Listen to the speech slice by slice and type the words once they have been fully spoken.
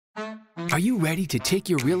Are you ready to take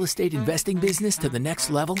your real estate investing business to the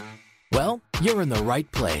next level? Well, you're in the right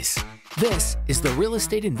place. This is the Real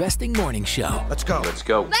Estate Investing Morning Show. Let's go. Let's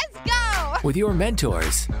go. Let's go! With your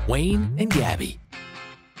mentors, Wayne and Gabby.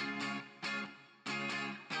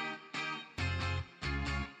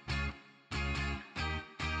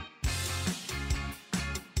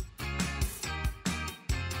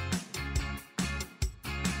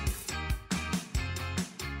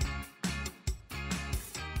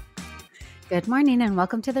 Good morning and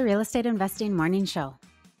welcome to the Real Estate Investing Morning Show.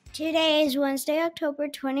 Today is Wednesday, October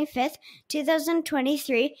 25th,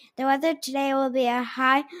 2023. The weather today will be a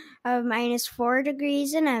high of minus 4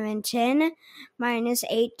 degrees in Edmonton, minus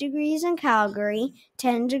 8 degrees in Calgary,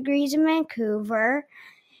 10 degrees in Vancouver,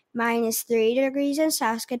 minus 3 degrees in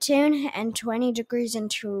Saskatoon, and 20 degrees in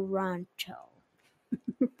Toronto.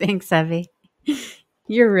 Thanks, Evie.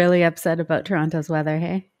 You're really upset about Toronto's weather,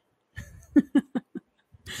 hey?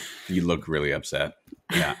 You look really upset.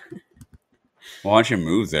 Yeah. Well, why don't you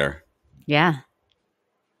move there? Yeah.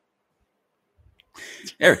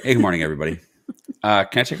 Hey, good morning, everybody. Can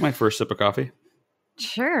I take my first sip of coffee?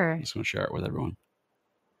 Sure. I'm just going to share it with everyone.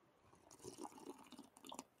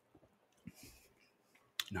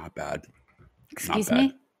 Not bad. Excuse Not bad.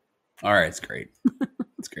 me? All right, it's great.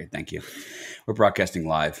 It's great. Thank you. We're broadcasting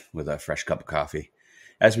live with a fresh cup of coffee,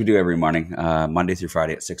 as we do every morning, Monday through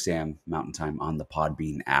Friday at 6 a.m. Mountain Time on the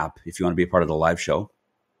Podbean app. If you want to be a part of the live show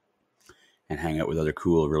and hang out with other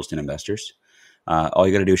cool real estate investors, all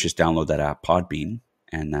you got to do is just download that app, Podbean,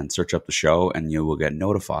 and then search up the show, and you will get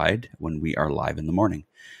notified when we are live in the morning.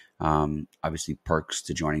 Obviously, perks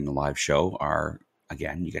to joining the live show are,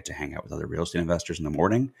 again, you get to hang out with other real estate investors in the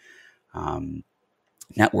morning,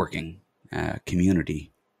 networking,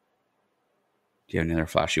 community. Do you have any other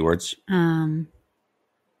flashy words?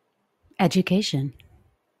 Education.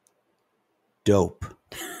 Dope.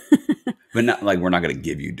 But not like, we're not going to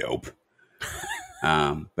give you dope.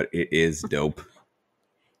 But it is dope.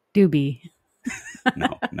 Doobie.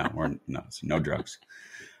 No, it's no drugs.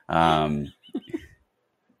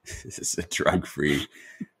 This is a drug-free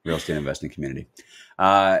real estate investing community.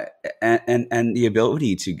 And the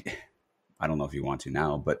ability to, I don't know if you want to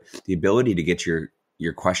now, but the ability to get your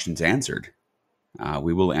questions answered.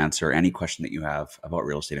 We will answer any question that you have about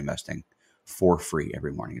real estate investing for free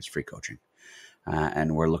every morning. It's free coaching.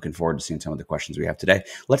 And we're looking forward to seeing some of the questions we have today.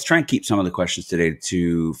 Let's try and keep some of the questions today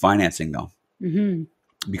to financing, though,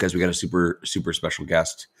 because we got a super, super special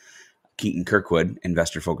guest. Keaton Kirkwood,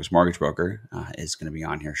 investor-focused mortgage broker, is going to be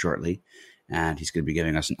on here shortly. And he's going to be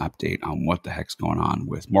giving us an update on what the heck's going on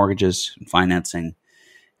with mortgages and financing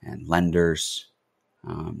and lenders.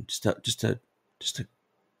 Just a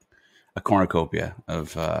cornucopia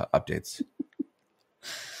of updates.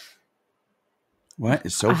 What?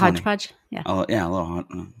 It's so a funny. hodgepodge? Yeah. A little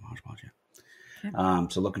hodgepodge, yeah.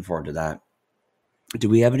 So looking forward to that. Do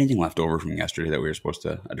we have anything left over from yesterday that we were supposed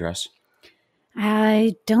to address?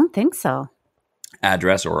 I don't think so.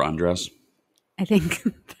 Address or undress? I think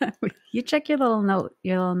that you check your little note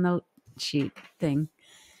sheet thing.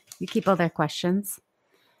 You keep all their questions.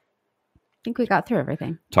 I think we got through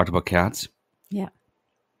everything. Talked about cats? Yeah.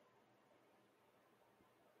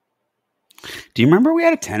 Do you remember we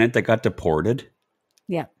had a tenant that got deported?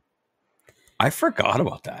 Yeah. I forgot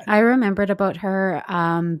about that. I remembered about her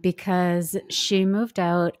because she moved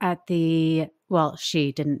out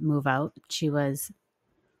she didn't move out. She was,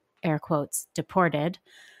 air quotes, deported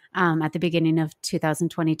at the beginning of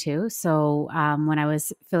 2022. So when I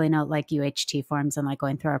was filling out like UHT forms and like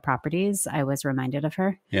going through our properties, I was reminded of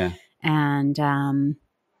her. Yeah. And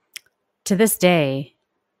to this day,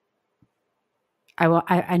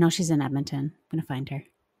 I know she's in Edmonton. I'm going to find her.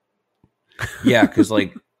 Yeah, because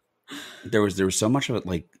like there was so much of it,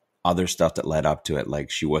 like other stuff that led up to it. Like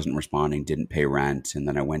she wasn't responding, didn't pay rent, and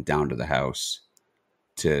then I went down to the house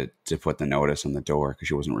to put the notice on the door because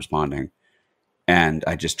she wasn't responding. And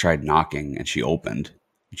I just tried knocking, and she opened.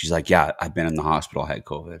 And she's like, "Yeah, I've been in the hospital. I had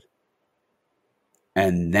COVID."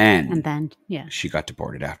 And then yeah, she got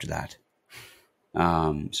deported after that.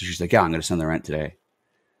 So she's like, "Yeah, I'm going to send the rent today."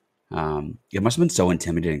 It must have been so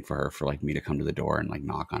intimidating for her for like me to come to the door and like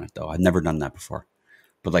knock on it though. I've never done that before,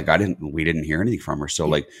 but like we didn't hear anything from her. So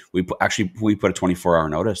like we put a 24-hour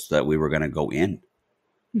notice that we were going to go in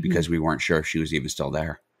because we weren't sure if she was even still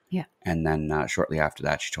there. Yeah. And then shortly after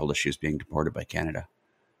that, she told us she was being deported by Canada.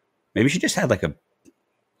 Maybe she just had like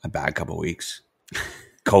a bad couple of weeks,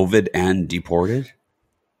 COVID and deported.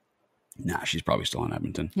 Nah, she's probably still in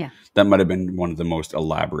Edmonton. Yeah. That might have been one of the most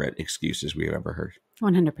elaborate excuses we've ever heard.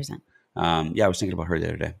 100%. Yeah, I was thinking about her the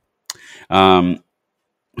other day.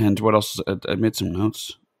 And what else? I made some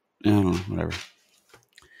notes. I don't know, whatever.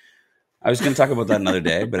 I was going to talk about that another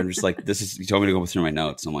day, but I'm just like, you told me to go through my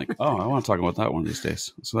notes. I'm like, oh, I want to talk about that one of these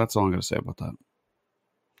days. So that's all I'm going to say about that.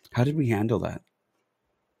 How did we handle that?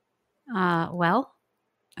 Well,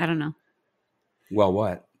 I don't know. Well,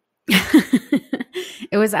 what?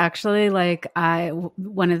 It was actually like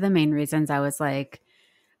one of the main reasons I was like,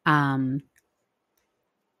 we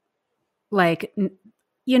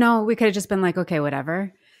could have just been like, okay,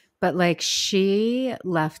 whatever. But like she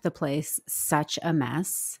left the place such a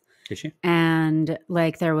mess. Did she? And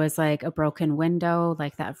like there was like a broken window,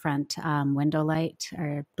 like that front window light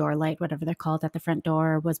or door light, whatever they're called at the front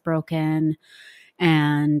door was broken.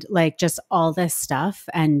 And like just all this stuff.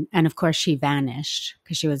 And of course she vanished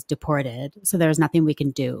because she was deported. So there was nothing we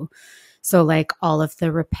can do. So like all of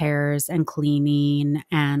the repairs and cleaning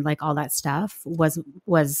and like all that stuff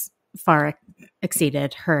was far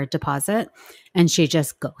exceeded her deposit. And she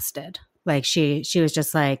just ghosted. Like she was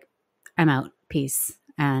just like, I'm out, peace.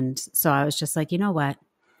 And so I was just like, you know what?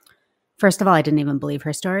 First of all, I didn't even believe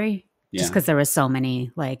her story just because there was so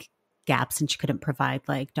many like gaps and she couldn't provide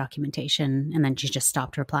like documentation. And then she just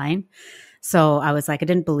stopped replying. So I was like, I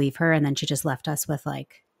didn't believe her. And then she just left us with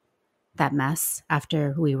like that mess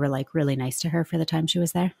after we were like really nice to her for the time she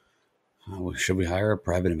was there. Oh, should we hire a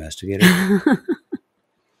private investigator?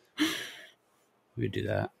 We'd do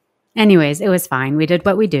that. Anyways, it was fine. We did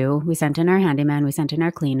what we do. We sent in our handyman. We sent in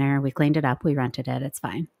our cleaner. We cleaned it up. We rented it. It's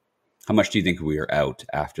fine. How much do you think we are out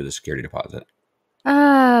after the security deposit?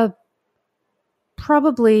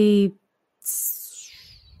 Probably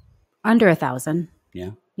under 1,000.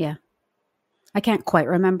 Yeah. Yeah. I can't quite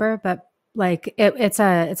remember, but like it's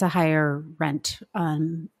a higher rent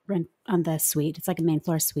on the suite. It's like a main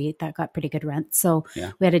floor suite that got pretty good rent. So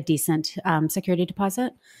we had a decent security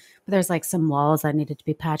deposit. But there's like some walls that needed to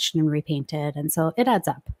be patched and repainted. And so it adds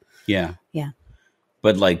up. Yeah. Yeah.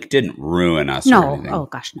 But like didn't ruin us. No. Or anything. Oh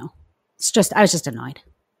gosh, no. I was just annoyed.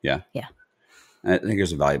 Yeah. Yeah. I think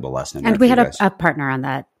there's a valuable lesson. And we had a partner on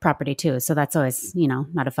that property too. So that's always,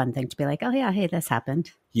 not a fun thing to be like, oh yeah, hey, this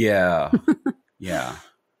happened. Yeah. Yeah.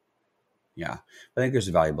 Yeah. I think there's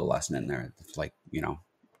a valuable lesson in there. It's like,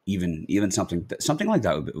 even something like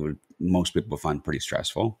that would most people find pretty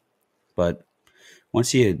stressful. But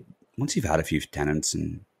once you've had a few tenants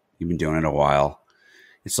and you've been doing it a while,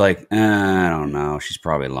 it's like, I don't know. She's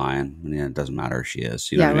probably lying. It doesn't matter if she is.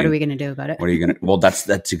 You know what are we going to do about it? What are you going to? Well, that's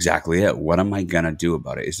exactly it. What am I going to do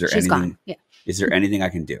about it? Is there She's anything? Gone. Yeah. Is there anything I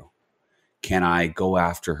can do? Can I go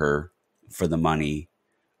after her for the money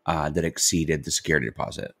that exceeded the security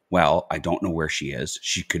deposit? Well, I don't know where she is.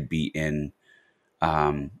 She could be in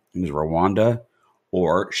Rwanda,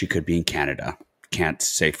 or she could be in Canada. Can't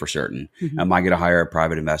say for certain. Mm-hmm. Am I going to hire a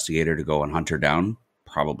private investigator to go and hunt her down?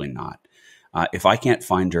 Probably not. If I can't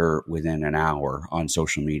find her within an hour on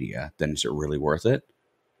social media, then is it really worth it?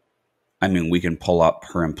 I mean, we can pull up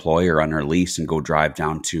her employer on her lease and go drive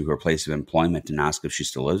down to her place of employment and ask if she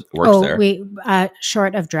still works there. We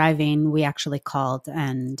short of driving, we actually called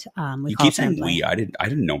and we. You keep saying we. I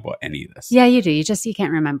didn't know about any of this. Yeah, you do. You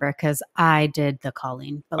can't remember because I did the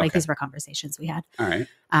calling, but like these were conversations we had. All right.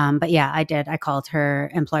 But yeah, I did. I called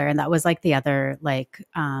her employer, and that was like the other like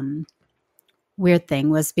weird thing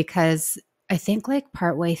was because I think like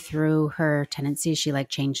partway through her tenancy, she like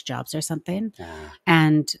changed jobs or something,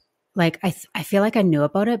 and like I feel like I knew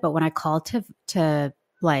about it, but when I called to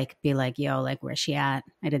like be like, yo, like where's she at?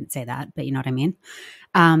 I didn't say that, but you know what I mean?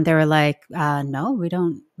 They were like, no, we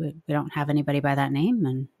don't have anybody by that name,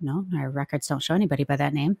 and no, our records don't show anybody by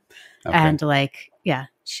that name. Okay. And like, yeah,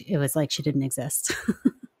 it was like she didn't exist.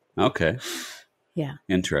 Okay. Yeah.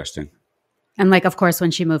 Interesting. And like, of course,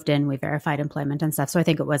 when she moved in, we verified employment and stuff. So I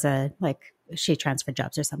think it was she transferred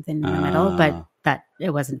jobs or something in the middle, but that it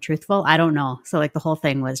wasn't truthful. I don't know. So like the whole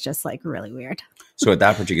thing was just like really weird. So at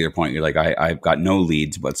that particular point, you're like, I've got no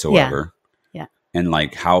leads whatsoever. Yeah. And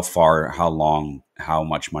like how far, how long, how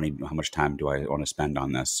much money, how much time do I want to spend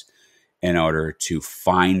on this in order to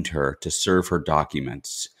find her, to serve her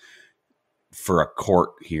documents for a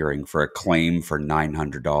court hearing, for a claim for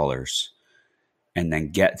 $900, and then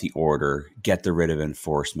get the order, get the writ of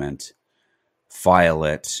enforcement, file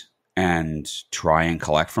it, and try and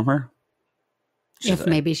collect from her? If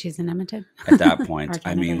maybe she's in Edmonton. At that point,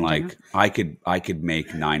 I mean, like I could make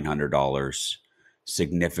 $900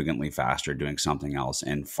 significantly faster doing something else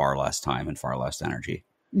in far less time and far less energy.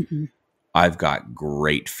 Mm-hmm. I've got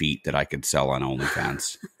great feet that I could sell on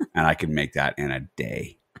OnlyFans, and I could make that in a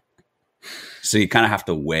day. So you kind of have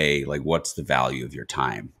to weigh, like, what's the value of your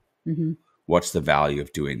time? Mm-hmm. What's the value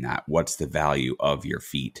of doing that? What's the value of your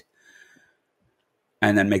feet?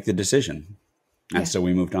 And then make the decision. And so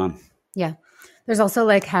we moved on. Yeah. There's also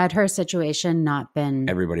like, had her situation not been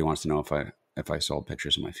Everybody wants to know if I sold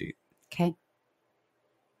pictures of my feet. okay.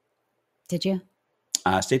 Did you?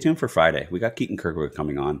 Stay tuned for Friday. We got Keaton Kirkwood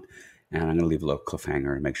coming on, and I'm going to leave a little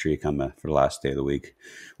cliffhanger to make sure you come for the last day of the week.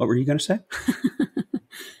 What were you going to say?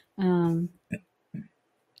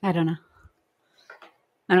 I don't know.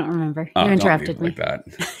 I don't remember. Oh, You interrupted don't me. leave it like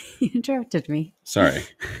that. You interrupted me. Sorry.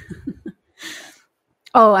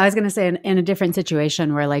 Oh, I was going to say in a different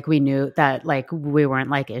situation where like we knew that like we weren't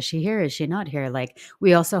like, is she here? Is she not here? Like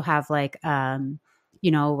we also have like, you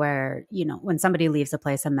know, where, you know, when somebody leaves a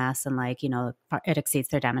place a mess and like, you know, it exceeds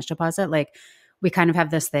their damage deposit, like we kind of have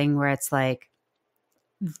this thing where it's like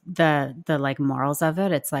the like morals of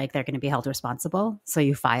it. It's like they're going to be held responsible. So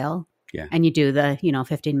you file and you do the, you know,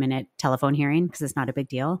 15-minute telephone hearing because it's not a big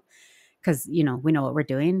deal. Because, you know, we know what we're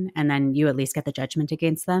doing. And then you at least get the judgment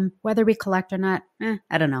against them. Whether we collect or not,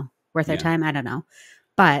 I don't know. Worth their time? I don't know.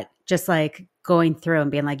 But just like going through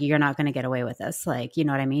and being like, you're not going to get away with this. Like, you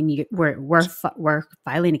know what I mean? We're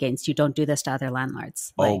filing against you. Don't do this to other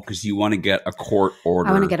landlords. Like, because you want to get a court order.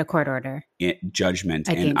 I want to get a court order. Judgment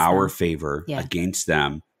in our favor against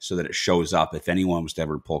them so that it shows up. If anyone was to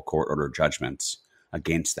ever pull court order judgments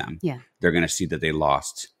against them, they're going to see that they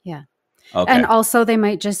lost. Yeah. Okay. And also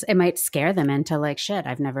it might scare them into like, shit,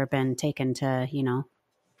 I've never been taken to, you know,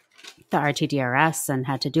 the RTDRS and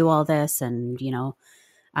had to do all this and, you know,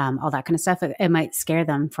 all that kind of stuff. It might scare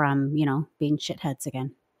them from, you know, being shitheads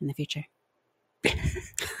again in the future.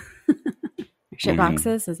 Shit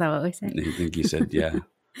boxes, is that what we said? I think you said, yeah.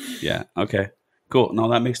 Yeah. Okay. Cool. No,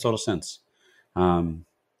 that makes total sense. I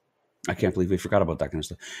can't believe we forgot about that kind of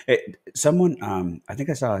stuff. I think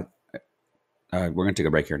I saw we're going to take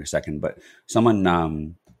a break here in a second, but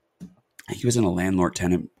someone, he was in a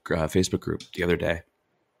landlord-tenant Facebook group the other day.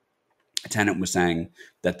 A tenant was saying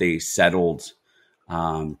that they settled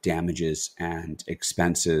damages and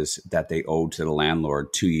expenses that they owed to the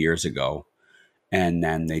landlord 2 years ago. And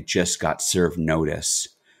then they just got served notice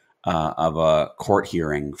of a court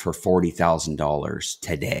hearing for $40,000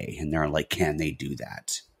 today. And they're like, can they do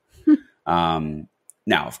that?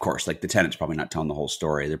 Now, of course, like the tenant's probably not telling the whole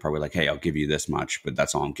story. They're probably like, hey, I'll give you this much, but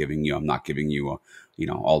that's all I'm giving you. I'm not giving you,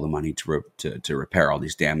 all the money to repair all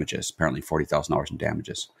these damages. Apparently $40,000 in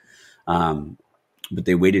damages. But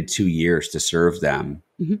they waited 2 years to serve them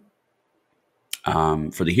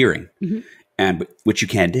for the hearing, and which you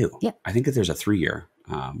can do. Yeah. I think that there's a 3-year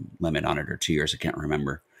limit on it, or 2 years. I can't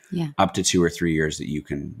remember. Yeah, up to 2 or 3 years that you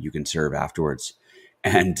can serve afterwards.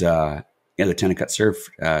 And the tenant got served,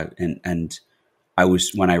 and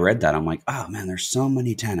when I read that, I'm like, oh man, there's so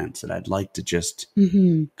many tenants that I'd like to just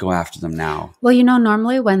go after them now. Well,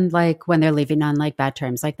 normally when they're leaving on like bad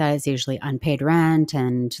terms like that, it's usually unpaid rent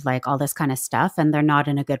and like all this kind of stuff, and they're not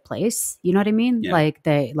in a good place. You know what I mean? Yeah.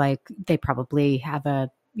 They probably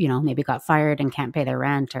have maybe got fired and can't pay their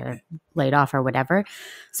rent or laid off or whatever.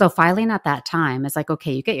 So filing at that time is like,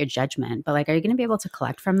 okay, you get your judgment, but like, are you going to be able to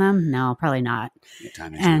collect from them? No, probably not.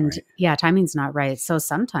 Timing's not right. So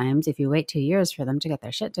sometimes if you wait 2 years for them to get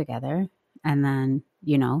their shit together, and then,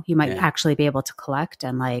 you might actually be able to collect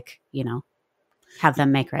and have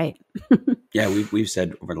them make right. Yeah, we've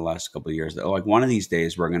said over the last couple of years that like one of these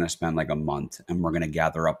days we're going to spend like a month and we're going to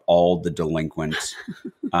gather up all the delinquent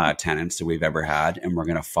tenants that we've ever had, and we're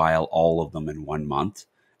going to file all of them in 1 month,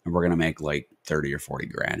 and we're going to make like 30 or 40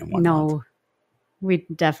 grand in one month. No, we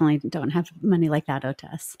definitely don't have money like that owed to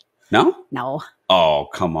us. No? No. Oh,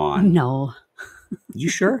 come on. No. You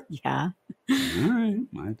sure? Yeah. All right.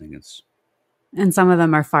 I think it's... And some of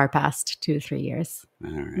them are far past 2 to 3 years.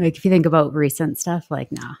 All right. Like if you think about recent stuff, like,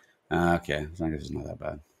 nah. Okay. I guess it's not that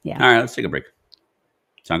bad. Yeah. All right. Let's take a break.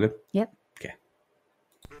 Sound good? Yep. Okay.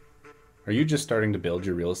 Are you just starting to build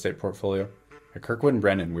your real estate portfolio? At Kirkwood and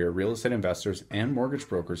Brennan, we are real estate investors and mortgage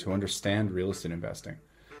brokers who understand real estate investing.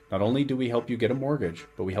 Not only do we help you get a mortgage,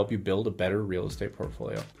 but we help you build a better real estate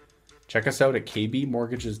portfolio. Check us out at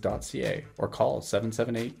kbmortgages.ca or call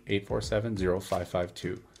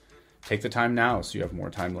 778-847-0552. Take the time now so you have more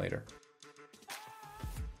time later.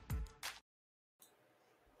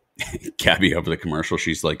 Gabby over the commercial,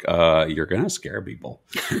 she's like, you're going to scare people.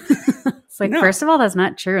 It's like, first of all, that's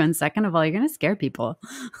not true. And second of all, you're going to scare people.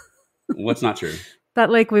 What's not true? That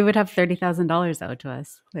like we would have $30,000 owed to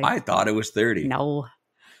us. Like, I thought it was 30. No.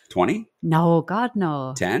 20? No, God,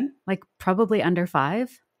 no. 10? Like probably under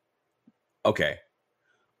 5. Okay.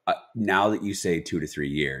 Now that you say 2 to 3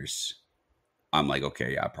 years, I'm like,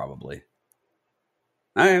 okay, yeah, probably.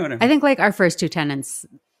 All right, whatever. I think like our first 2 tenants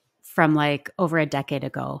from like over a decade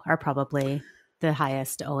ago are probably the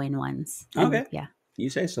highest owing ones. Okay. Yeah. You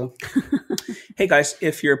say so. Hey guys,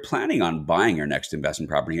 if you're planning on buying your next investment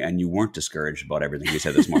property and you weren't discouraged about everything we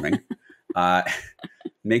said this morning,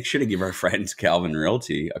 make sure to give our friends Calvin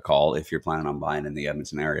Realty a call if you're planning on buying in the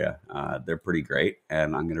Edmonton area. They're pretty great,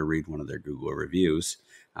 and I'm going to read one of their Google reviews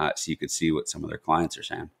so you could see what some of their clients are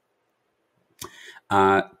saying.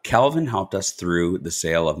 Calvin helped us through the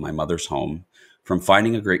sale of my mother's home, from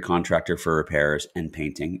finding a great contractor for repairs and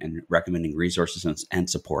painting and recommending resources and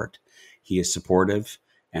support. He is supportive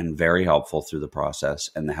and very helpful through the process,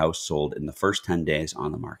 and the house sold in the first 10 days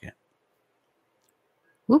on the market.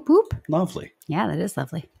 Whoop, whoop. Lovely. Yeah, that is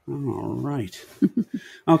lovely. All right.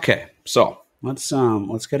 Okay, so let's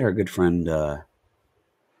get our good friend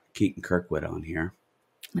Keaton Kirkwood on here.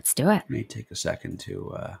 Let's do it. It may take a second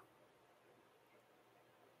to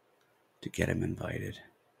get him invited.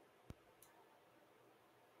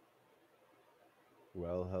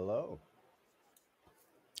 Well, hello.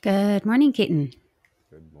 Good morning, Keaton.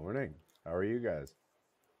 Good morning. How are you guys?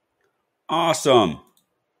 Awesome.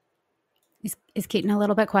 Is Keaton a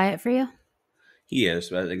little bit quiet for you? He is,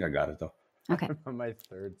 but I think I got it though. Okay. On my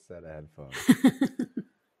third set of headphones.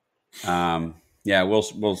 Yeah,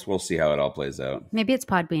 we'll see how it all plays out. Maybe it's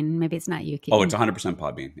Podbean. Maybe it's not you, Keaton. Oh, it's 100%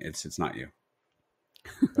 Podbean. It's not you.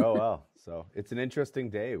 Oh, well. So it's an interesting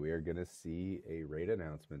day. We are going to see a rate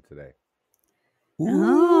announcement today.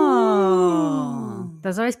 Oh,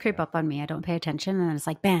 those always creep up on me. I don't pay attention, and then it's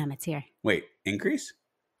like, bam, it's here. Wait, increase?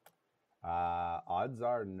 Odds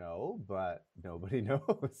are no, but nobody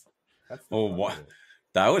knows. That's what?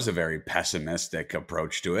 That was a very pessimistic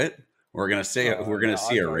approach to it. We're gonna see a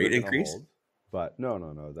rate increase, but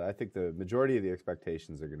no. I think the majority of the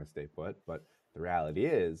expectations are going to stay put. But the reality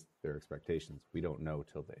is, their expectations we don't know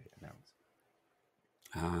till they announce.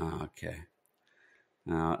 Okay.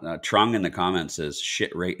 Trung in the comments says,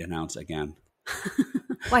 "Shit rate announce again."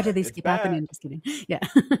 Why do these keep happening? Just kidding. Yeah.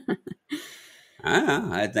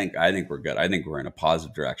 I think we're good. I think we're in a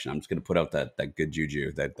positive direction. I'm just going to put out that good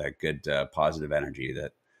juju, that good positive energy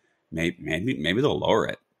that maybe they'll lower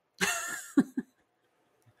it.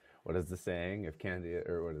 What is the saying? If candy,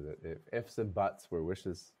 or what is it? If ifs and buts were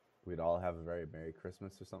wishes, we'd all have a very Merry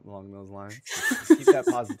Christmas or something along those lines. Just keep that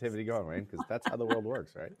positivity going, right? Because that's how the world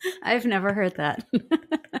works, right? I've never heard that.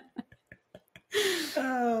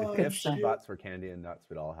 If ifs and buts were candy and nuts,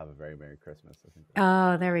 we'd all have a very Merry Christmas. I think.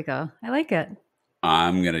 Oh, there we go. I like it.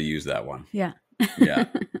 I'm gonna use that one. Yeah. Yeah.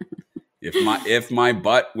 If my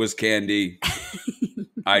butt was candy,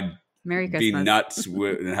 I'd Merry Christmas. be nuts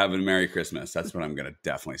and have a Merry Christmas. That's what I'm gonna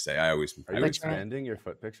definitely say. Are you expanding your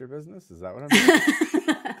foot picture business? Is that what I'm doing?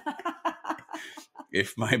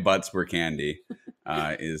 If my butts were candy,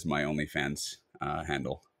 is my OnlyFans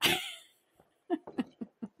handle. Yeah.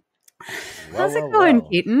 How's it going,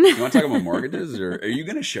 Keaton? You want to talk about mortgages, or are you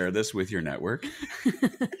going to share this with your network?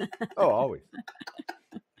 Oh, always.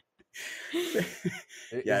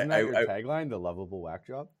 Yeah, isn't that your tagline, the lovable whack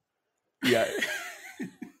job? Yeah.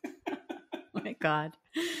 Oh my God.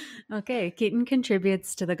 Okay, Keaton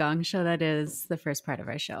contributes to the Gong Show. That is the first part of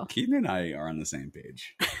our show. Keaton and I are on the same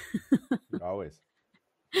page. Always.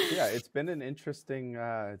 Yeah, it's been an interesting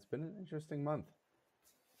month.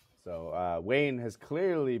 So Wayne has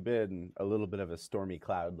clearly been a little bit of a stormy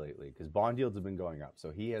cloud lately because bond yields have been going up.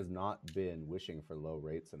 So he has not been wishing for low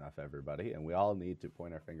rates enough, everybody, and we all need to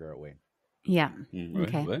point our finger at Wayne. Yeah.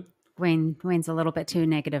 Okay. What? Wayne's a little bit too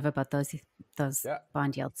negative about those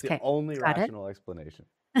bond yields. It's the only rational explanation.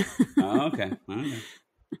 Oh, okay.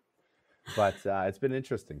 But it's been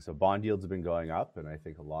interesting. So bond yields have been going up, and I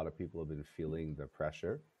think a lot of people have been feeling the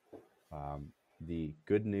pressure. The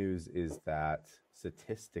good news is that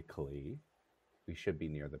statistically, we should be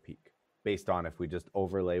near the peak. Based on if we just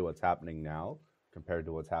overlay what's happening now compared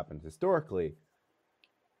to what's happened historically,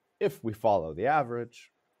 if we follow the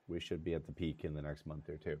average, we should be at the peak in the next month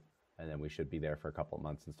or two. And then we should be there for a couple of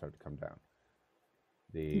months and start to come down.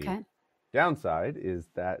 The downside is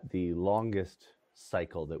that the longest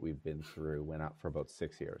cycle that we've been through went out for about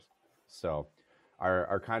 6 years. So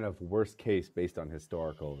our kind of worst case based on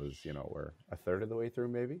historical is, we're a third of the way through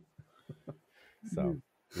maybe. So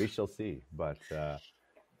we shall see. But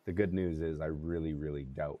the good news is I really, really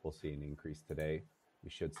doubt we'll see an increase today.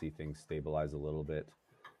 We should see things stabilize a little bit.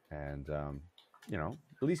 And,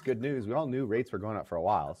 at least good news. We all knew rates were going up for a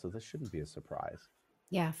while, so this shouldn't be a surprise.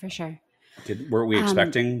 Yeah, for sure. Were we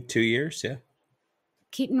expecting 2 years? Yeah.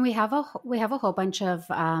 Keaton, we have a whole bunch of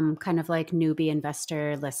kind of like newbie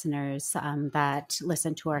investor listeners that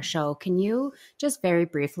listen to our show. Can you just very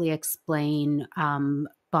briefly explain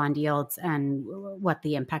bond yields and what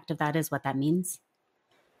the impact of that is, what that means?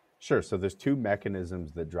 Sure. So there's two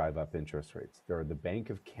mechanisms that drive up interest rates. There are the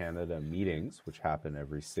Bank of Canada meetings, which happen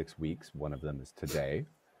every 6 weeks. One of them is today.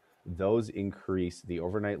 Those increase the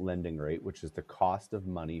overnight lending rate, which is the cost of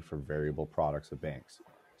money for variable products of banks.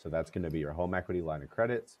 So that's going to be your home equity line of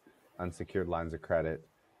credits, unsecured lines of credit,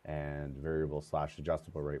 and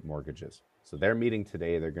variable/adjustable rate mortgages. So they're meeting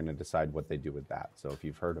today. They're going to decide what they do with that. So if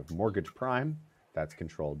you've heard of mortgage prime, that's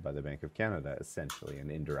controlled by the Bank of Canada, essentially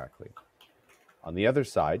and indirectly. On the other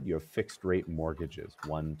side, you have fixed rate mortgages,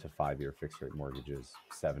 1 to 5 year fixed rate mortgages,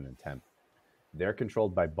 7 and 10. They're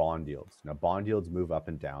controlled by bond yields. Now, bond yields move up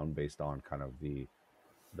and down based on kind of the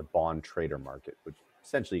bond trader market, which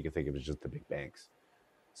essentially you can think of as just the big banks.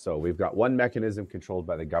 So we've got one mechanism controlled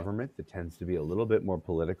by the government that tends to be a little bit more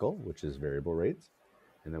political, which is variable rates.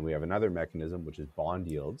 And then we have another mechanism, which is bond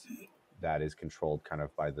yields, that is controlled kind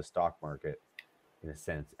of by the stock market in a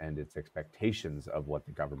sense, and its expectations of what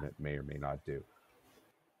the government may or may not do.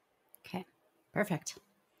 Okay, perfect.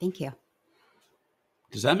 Thank you.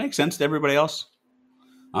 Does that make sense to everybody else?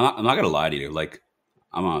 I'm not gonna lie to you. Like,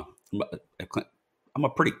 I'm a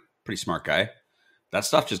pretty smart guy. That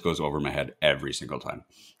stuff just goes over my head every single time.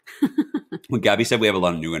 When Gabby said we have a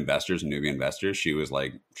lot of new investors and newbie investors, she was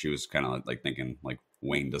kind of like thinking like,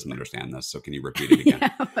 Wayne doesn't understand this, so can you repeat it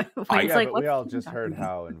again? But we all just heard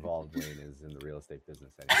how involved Wayne is in the real estate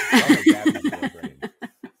business. Anyway. Gabby's real brain.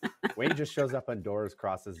 Wayne just shows up on doors,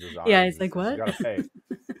 crosses his arms. Yeah, he's like, "What? You gotta pay."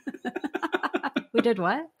 We did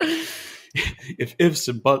what? If ifs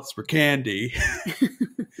and buts were candy,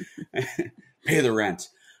 pay the rent.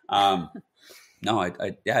 No,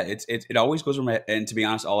 it always goes over my head. And to be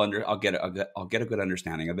honest, I'll get a good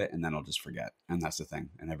understanding of it, and then I'll just forget. And that's the thing.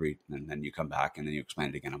 And then you come back and then you explain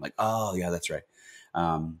it again. I'm like, oh yeah, that's right.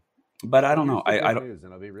 But I don't know. I don't.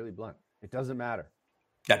 And I'll be really blunt. It doesn't matter.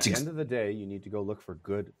 That's At the end of the day, you need to go look for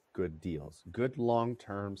good deals, good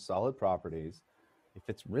long-term, solid properties. If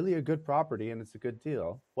it's really a good property and it's a good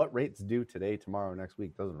deal, what rates do today, tomorrow, next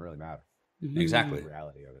week doesn't really matter. Exactly. That's the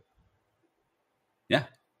reality of it. Yeah.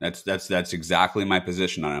 That's exactly my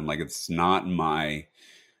position on it. I'm like,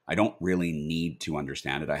 I don't really need to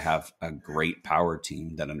understand it. I have a great power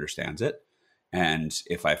team that understands it. And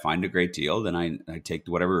if I find a great deal, then I take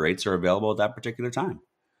whatever rates are available at that particular time.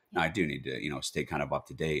 Now I do need to, stay kind of up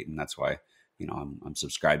to date. And that's why, I'm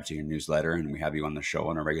subscribed to your newsletter, and we have you on the show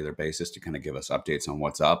on a regular basis to kind of give us updates on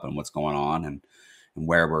what's up and what's going on and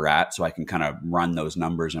where we're at. So I can kind of run those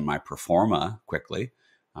numbers in my pro forma quickly,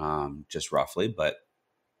 just roughly, but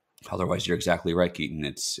otherwise, you're exactly right, Keaton.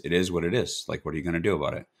 It is what it is. Like, what are you going to do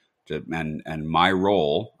about it? And my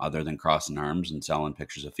role, other than crossing arms and selling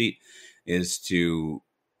pictures of feet, is to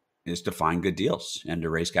find good deals and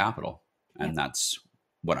to raise capital. And that's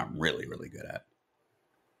what I'm really, really good at.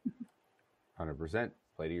 100%.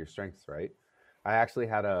 Play to your strengths, right? I actually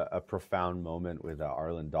had a profound moment with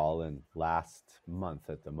Arlen Dolan last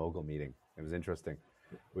month at the Mogul meeting. It was interesting.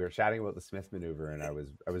 We were chatting about the Smith maneuver, and I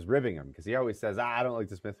was ribbing him because he always says, I don't like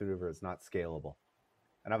the Smith maneuver. It's not scalable.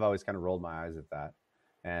 And I've always kind of rolled my eyes at that.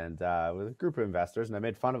 And with a group of investors, and I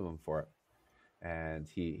made fun of him for it. And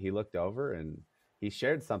he looked over and he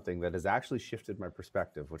shared something that has actually shifted my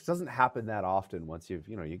perspective, which doesn't happen that often. Once you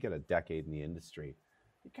get a decade in the industry,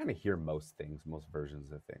 you kind of hear most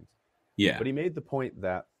versions of things. Yeah. But he made the point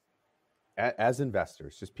that as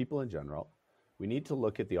investors, just people in general, we need to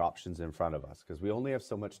look at the options in front of us because we only have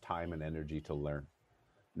so much time and energy to learn.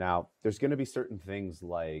 Now, there's going to be certain things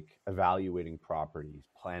like evaluating properties,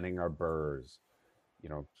 planning our BRRRRs,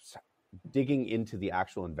 digging into the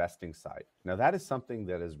actual investing side. Now, that is something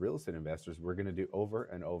that as real estate investors, we're going to do over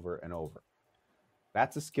and over and over.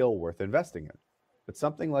 That's a skill worth investing in. But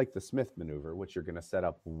something like the Smith maneuver, which you're going to set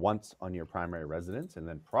up once on your primary residence and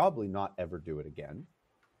then probably not ever do it again,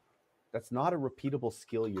 that's not a repeatable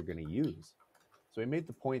skill you're going to use. So he made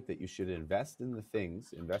the point that you should invest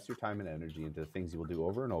your time and energy into the things you will do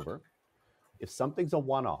over and over. If something's a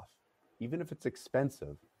one-off, even if it's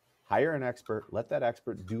expensive, hire an expert, let that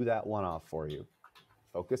expert do that one-off for you.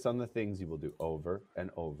 Focus on the things you will do over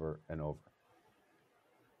and over and over.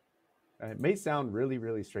 And it may sound really,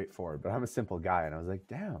 really straightforward, but I'm a simple guy. And I was like,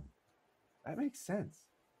 damn, that makes sense.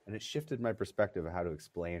 And it shifted my perspective of how to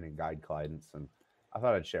explain and guide clients. And I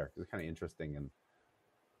thought I'd share because it's kind of interesting. And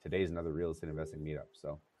today's another real estate investing meetup.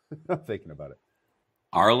 So I'm thinking about it.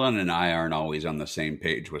 Arlen and I aren't always on the same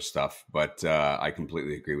page with stuff, but I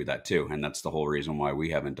completely agree with that too. And that's the whole reason why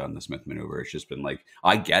we haven't done the Smith maneuver. It's just been like,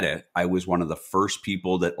 I get it. I was one of the first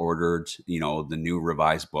people that ordered, the new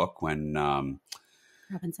revised book when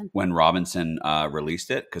when Robinson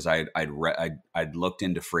released it, because I'd looked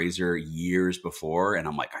into Fraser years before, and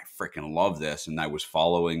I'm like, I freaking love this, and I was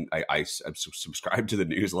following. I subscribed to the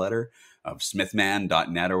newsletter of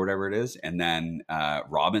Smithman.net or whatever it is, and then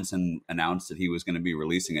Robinson announced that he was going to be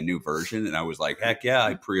releasing a new version, and I was like, heck yeah,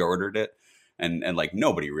 I pre-ordered it, and like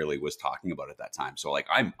nobody really was talking about it at that time, so like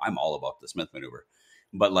I'm all about the Smith maneuver,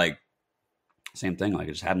 but like. Same thing. Like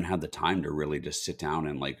I just hadn't had the time to really just sit down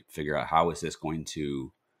and like figure out how is this going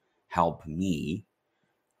to help me.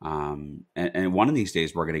 And one of these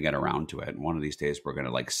days we're going to get around to it. And one of these days we're going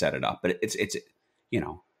to like set it up, but it's a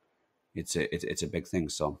big thing.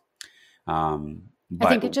 So, I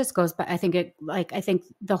think it just goes back. I think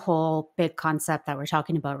the whole big concept that we're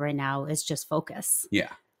talking about right now is just focus. Yeah.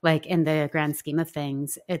 Like in the grand scheme of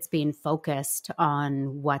things, it's being focused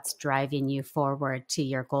on what's driving you forward to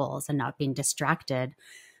your goals and not being distracted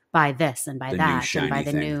by this and by that and by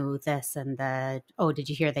the new this and the, oh, did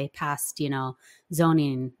you hear they passed,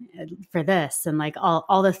 zoning for this and like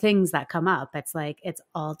all the things that come up. It's like, it's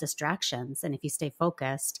all distractions. And if you stay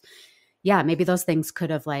focused, yeah, maybe those things could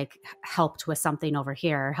have like helped with something over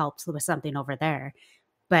here, helped with something over there.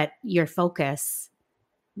 But your focus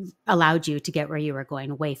allowed you to get where you were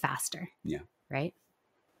going way faster. Yeah. Right?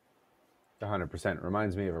 100%.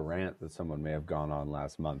 Reminds me of a rant that someone may have gone on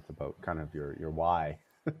last month about kind of your why.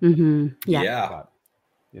 Mm-hmm. Yeah. Yeah. But,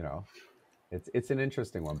 it's an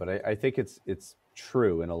interesting one, but I think it's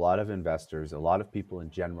true. And a lot of investors, a lot of people in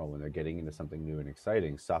general, when they're getting into something new and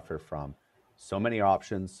exciting, suffer from so many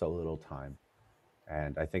options, so little time.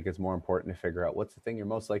 And I think it's more important to figure out what's the thing you're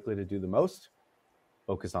most likely to do the most.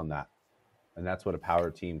 Focus on that. And that's what a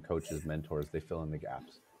power team, coaches, mentors, they fill in the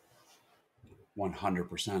gaps.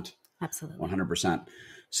 100%. Absolutely. 100%.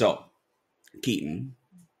 So, Keaton,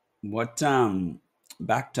 what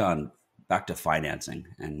back to financing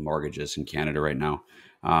and mortgages in Canada right now.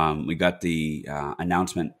 We got the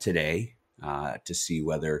announcement today to see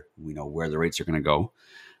whether we know where the rates are going to go.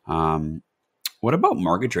 What about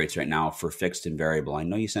mortgage rates right now for fixed and variable? I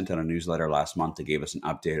know you sent out a newsletter last month that gave us an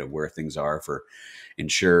update of where things are for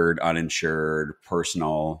insured, uninsured,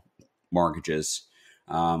 personal mortgages.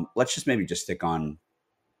 Let's just maybe just stick on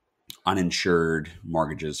uninsured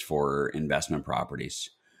mortgages for investment properties.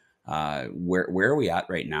 Where are we at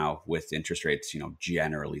right now with interest rates,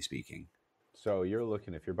 generally speaking? So you're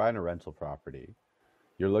looking, if you're buying a rental property,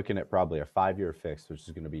 you're looking at probably a 5-year fix, which is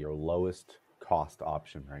going to be your lowest cost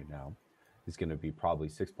option right now. Is going to be probably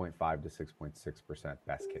 6.5 to 6.6%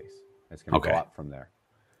 best case. It's going to go up from there.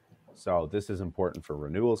 So this is important for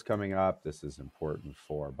renewals coming up. This is important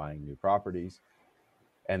for buying new properties.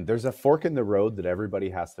 And there's a fork in the road that everybody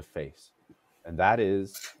has to face. And that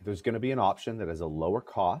is, there's going to be an option that has a lower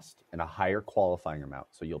cost and a higher qualifying amount.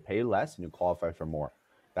 So you'll pay less and you'll qualify for more.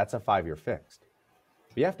 That's a 5-year fixed.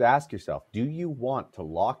 But you have to ask yourself, do you want to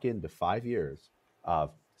lock into 5 years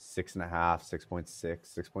of 6.5,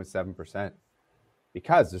 6.6, 6.7%?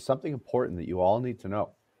 Because there's something important that you all need to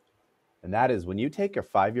know. And that is when you take a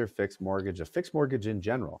 5-year fixed mortgage, a fixed mortgage in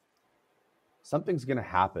general, something's going to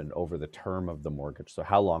happen over the term of the mortgage. So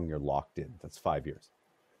how long you're locked in, that's 5 years.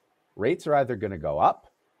 Rates are either going to go up,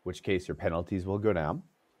 which case your penalties will go down,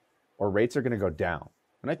 or rates are going to go down.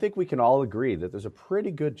 And I think we can all agree that there's a pretty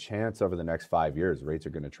good chance over the next 5 years, rates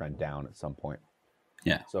are going to trend down at some point.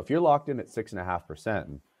 Yeah. So if you're locked in at 6.5%,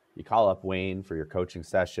 and you call up Wayne for your coaching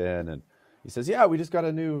session, and he says, yeah, we just got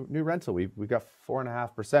a new rental. We got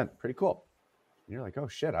 4.5%. Pretty cool. And you're like, oh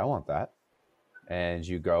shit, I want that. And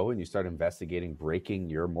you go and you start investigating breaking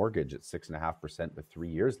your mortgage at 6.5% with 3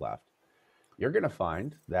 years left. You're going to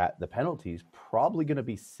find that the penalty is probably going to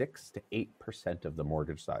be 6 to 8% of the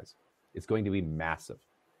mortgage size. It's going to be massive.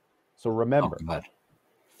 So remember,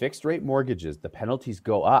 fixed rate mortgages, the penalties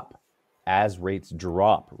go up as rates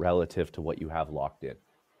drop relative to what you have locked in.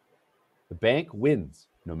 The bank wins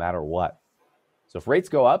no matter what. So if rates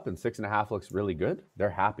go up and 6.5 looks really good, they're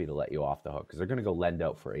happy to let you off the hook because they're going to go lend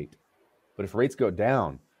out for 8. But if rates go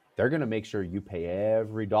down, they're going to make sure you pay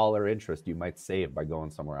every dollar interest you might save by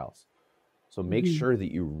going somewhere else. So make sure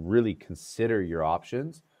that you really consider your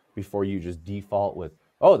options before you just default with,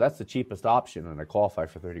 oh, that's the cheapest option and I qualify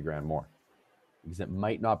for 30 grand more. Because it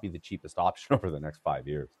might not be the cheapest option over the next 5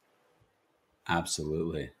 years.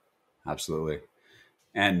 Absolutely. Absolutely.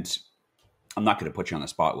 And I'm not going to put you on the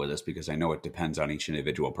spot with this because I know it depends on each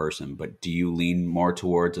individual person, but do you lean more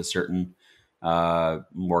towards a certain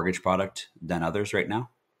mortgage product than others right now,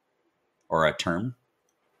 or a term?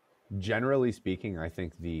 Generally speaking, I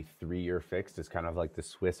think the 3-year fixed is kind of like the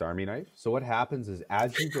Swiss Army knife. So what happens is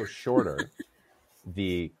as you go shorter,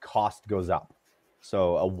 the cost goes up.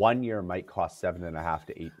 So a 1 year might cost 7.5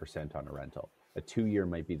 to 8% on a rental. A 2-year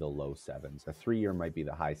might be the low 7s. A 3-year might be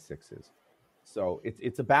the high 6s. So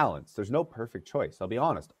it's a balance. There's no perfect choice. I'll be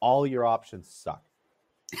honest. All your options suck.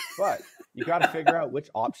 But you got to figure out which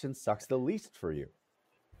option sucks the least for you.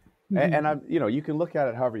 And I'm, you can look at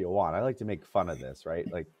it however you want. I like to make fun of this, right?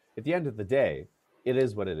 Like at the end of the day, it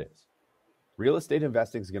is what it is. Real estate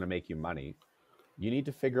investing is going to make you money. You need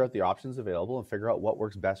to figure out the options available and figure out what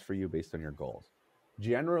works best for you based on your goals.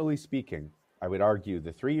 Generally speaking, I would argue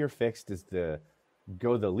the 3-year fixed is the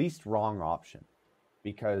least wrong option,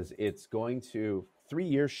 because it's going to, 3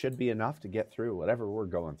 years should be enough to get through whatever we're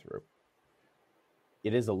going through.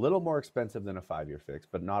 It is a little more expensive than a 5-year fix,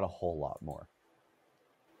 but not a whole lot more.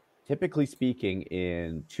 Typically speaking,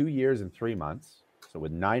 in 2 years and 3 months, so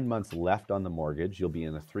with 9 months left on the mortgage, you'll be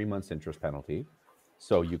in a 3 months interest penalty.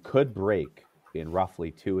 So you could break in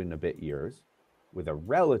roughly 2 and a bit years with a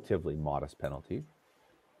relatively modest penalty.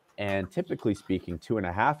 And typically speaking,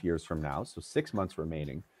 2.5 years from now, so 6 months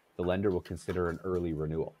remaining, the lender will consider an early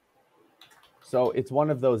renewal. So it's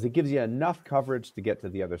one of those, it gives you enough coverage to get to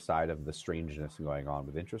the other side of the strangeness going on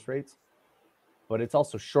with interest rates. But it's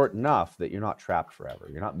also short enough that you're not trapped forever.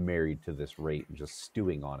 You're not married to this rate and just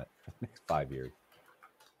stewing on it for the next 5 years.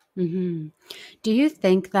 Mm-hmm. Do you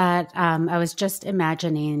think that, I was just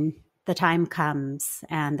imagining the time comes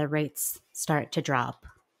and the rates start to drop,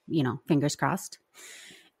 fingers crossed.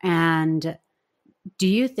 And do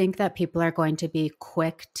you think that people are going to be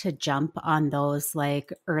quick to jump on those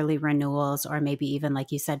like early renewals, or maybe even,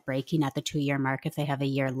 like you said, breaking at the 2-year mark if they have a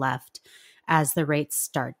year left as the rates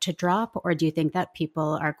start to drop? Or do you think that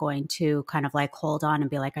people are going to kind of like hold on and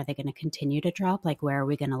be like, are they going to continue to drop? Like, where are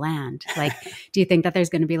we going to land? Like, do you think that there's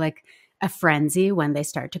going to be like a frenzy when they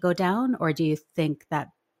start to go down? Or do you think that,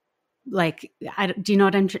 like, do you know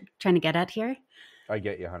what I'm trying to get at here? I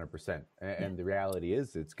get you 100%. And the reality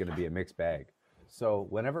is it's going to be a mixed bag. So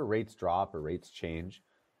whenever rates drop or rates change,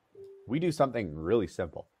 we do something really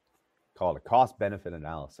simple called a cost benefit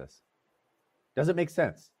analysis. Does it make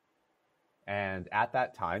sense? And at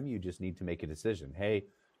that time, you just need to make a decision. Hey,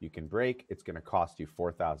 you can break. It's going to cost you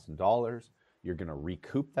 $4,000. You're going to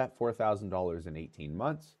recoup that $4,000 in 18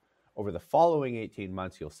 months. Over the following 18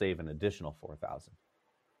 months, you'll save an additional $4,000.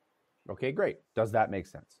 Okay, great. Does that make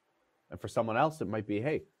sense? And for someone else, it might be,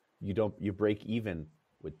 hey, you break even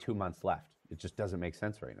with 2 months left. It just doesn't make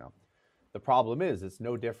sense right now. The problem is it's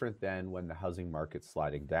no different than when the housing market's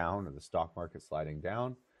sliding down or the stock market's sliding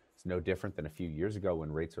down. It's no different than a few years ago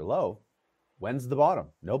when rates are low. When's the bottom?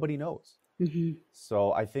 Nobody knows. Mm-hmm.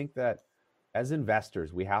 So I think that as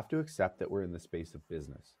investors, we have to accept that we're in the space of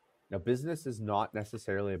business. Now, business is not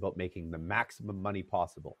necessarily about making the maximum money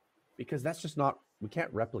possible, because that's just not, we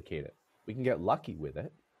can't replicate it. We can get lucky with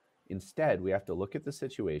it. Instead, we have to look at the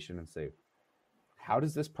situation and say, how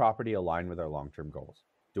does this property align with our long-term goals?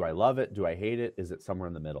 Do I love it? Do I hate it? Is it somewhere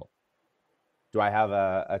in the middle? Do I have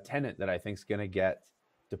a tenant that I think is going to get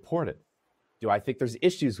deported? Do I think there's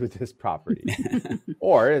issues with this property?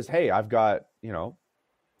 Or is, hey, I've got,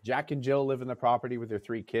 Jack and Jill live in the property with their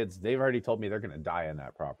 3 kids. They've already told me they're going to die in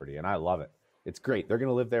that property, and I love it. It's great. They're going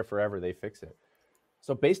to live there forever. They fix it.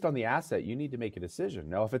 So based on the asset, you need to make a decision.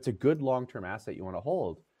 Now, if it's a good long-term asset you want to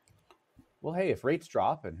hold, well, hey, if rates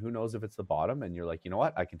drop, and who knows if it's the bottom, and you're like, you know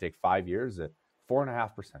what, I can take 5 years at 4.5%.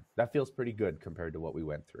 That feels pretty good compared to what we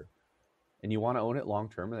went through. And you want to own it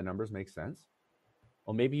long-term and the numbers make sense.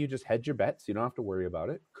 Well, maybe you just hedge your bets. You don't have to worry about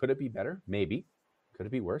it. Could it be better? Maybe. Could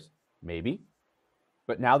it be worse? Maybe.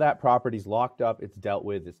 But now that property's locked up, it's dealt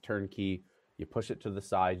with, it's turnkey, you push it to the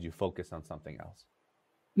side, you focus on something else.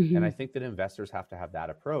 Mm-hmm. And I think that investors have to have that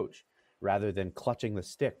approach rather than clutching the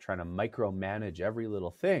stick, trying to micromanage every little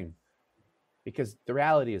thing. Because the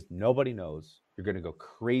reality is nobody knows. You're going to go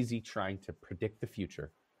crazy trying to predict the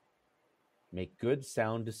future. Make good,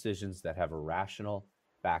 sound decisions that have a rational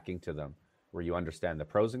backing to them, where you understand the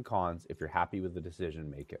pros and cons. If you're happy with the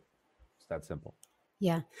decision, make it. It's that simple.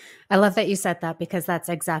 Yeah. I love that you said that, because that's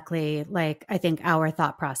exactly like, I think our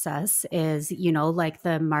thought process is, like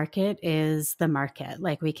the market is the market.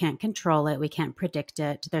 Like we can't control it. We can't predict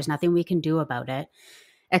it. There's nothing we can do about it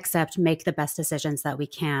except make the best decisions that we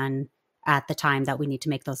can at the time that we need to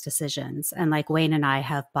make those decisions. And like Wayne and I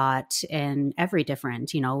have bought in every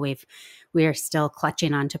different, we're still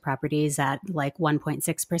clutching onto properties at like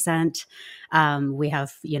 1.6%. We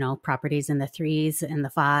have, properties in the 3s, in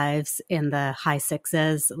the 5s, in the high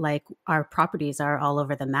 6s. Like our properties are all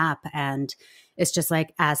over the map. And it's just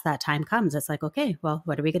like, as that time comes, it's like, okay, well,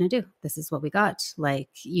 what are we going to do? This is what we got. Like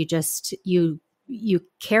you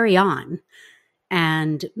carry on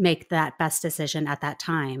and make that best decision at that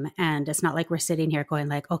time. And it's not like we're sitting here going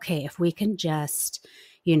like, okay, if we can just,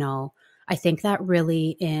 I think that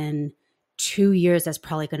really in 2 years that's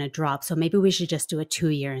probably going to drop. So maybe we should just do a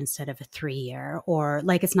 2-year instead of a 3-year, or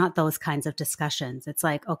like, it's not those kinds of discussions. It's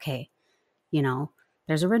like, okay, you know,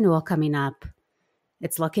 there's a renewal coming up.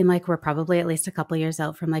 It's looking like we're probably at least a couple years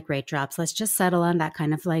out from like rate drops. Let's just settle on that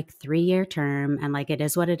kind of like 3-year term. And like, it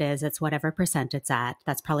is what it is. It's whatever percent it's at.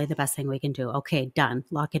 That's probably the best thing we can do. Okay, done.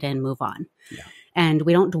 Lock it in, move on. Yeah. And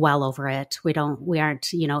we don't dwell over it. We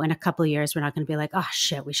aren't, you know, in a couple of years, we're not going to be like, oh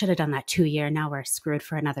shit, we should have done that 2-year. Now we're screwed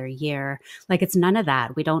for another year. Like, it's none of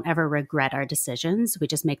that. We don't ever regret our decisions. We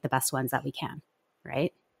just make the best ones that we can.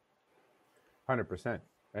 Right. 100%.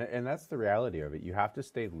 And that's the reality of it. You have to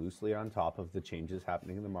stay loosely on top of the changes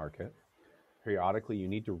happening in the market. Periodically, you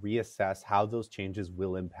need to reassess how those changes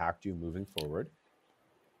will impact you moving forward.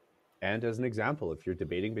 And as an example, if you're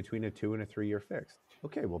debating between a 2 and a 3-year fixed,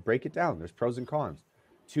 okay, we'll break it down. There's pros and cons.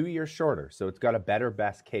 2 years shorter, so it's got a better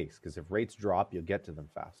best case, because if rates drop, you'll get to them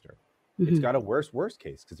faster. It's got a worst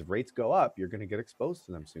case, because if rates go up, you're going to get exposed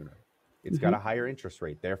to them sooner. It's got a higher interest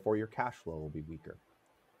rate, therefore your cash flow will be weaker.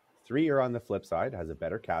 3-year on the flip side has a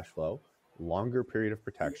better cash flow, longer period of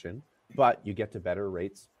protection, but you get to better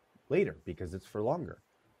rates later because it's for longer.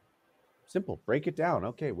 Simple. Break it down.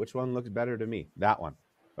 Okay, which one looks better to me? That one.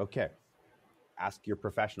 Okay. Ask your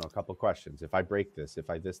professional a couple questions. If I break this, if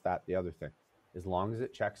I this, that, the other thing. As long as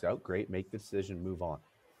it checks out, great. Make the decision, move on.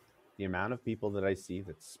 The amount of people that I see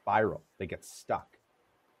that spiral, they get stuck.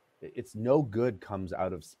 It's no good comes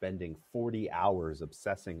out of spending 40 hours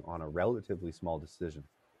obsessing on a relatively small decision.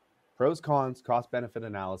 Pros, cons, cost benefit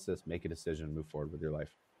analysis, make a decision, move forward with your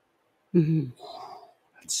life.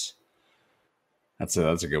 That's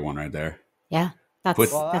a good one right there. Yeah. Well,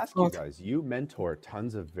 I'll ask you guys, you mentor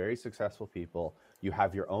tons of very successful people. You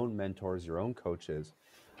have your own mentors, your own coaches.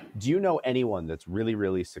 Do you know anyone that's really,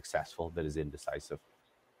 really successful that is indecisive?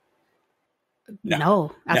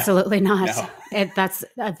 No, absolutely not. No. That's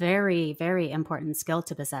a very, very important skill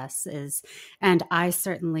to possess and I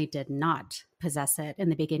certainly did not possess it in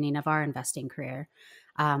the beginning of our investing career.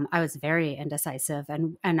 I was very indecisive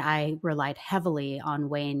and I relied heavily on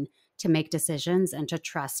Wayne to make decisions and to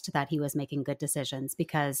trust that he was making good decisions,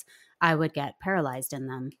 because I would get paralyzed in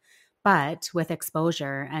them. But with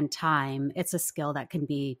exposure and time, it's a skill that can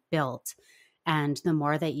be built. And the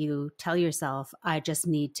more that you tell yourself, I just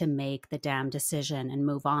need to make the damn decision and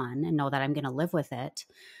move on and know that I'm going to live with it,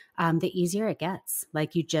 the easier it gets.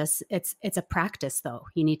 Like, it's a practice though.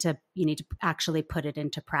 You need to actually put it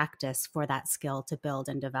into practice for that skill to build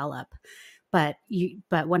and develop. But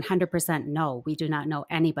 100% no, we do not know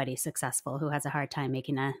anybody successful who has a hard time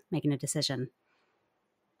making a decision.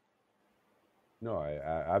 No,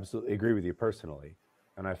 I absolutely agree with you personally.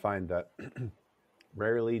 And I find that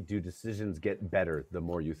rarely do decisions get better the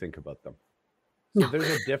more you think about them. So there's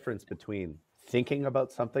a difference between thinking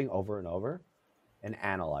about something over and over and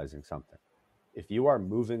analyzing something. If you are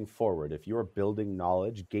moving forward, if you are building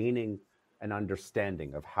knowledge, gaining an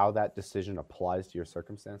understanding of how that decision applies to your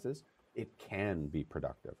circumstances, it can be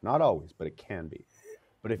productive. Not always, but it can be.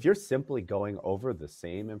 But if you're simply going over the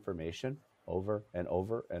same information over and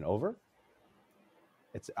over and over,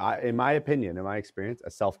 it's, in my opinion, in my experience,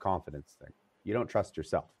 a self-confidence thing. You don't trust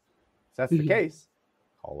yourself. If that's the case,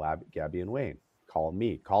 call Gabby and Wayne, call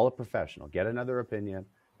me, call a professional, get another opinion,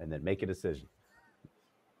 and then make a decision.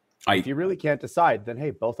 If you really can't decide, then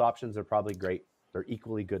hey, both options are probably great. They're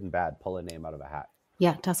equally good and bad. Pull a name out of a hat.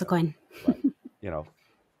 Yeah, toss a coin. But, you know,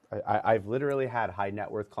 I've literally had high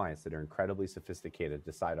net worth clients that are incredibly sophisticated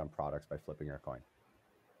decide on products by flipping a coin.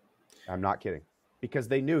 I'm not kidding. Because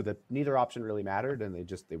they knew that neither option really mattered and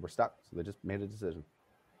they were stuck. So they just made a decision.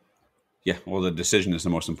 Yeah, well, the decision is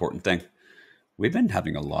the most important thing. We've been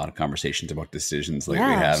having a lot of conversations about decisions lately.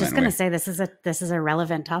 Yeah, I was just going to say this is a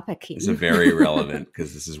relevant topic, Keaton. It's a very relevant,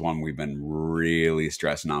 because this is one we've been really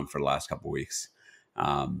stressing on for the last couple of weeks.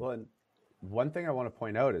 Well, and one thing I want to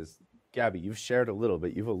point out is, Gabby, you've shared a little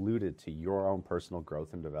bit. You've alluded to your own personal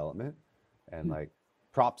growth and development, and like,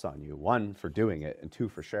 props on you. 1, for doing it, and 2,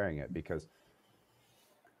 for sharing it, because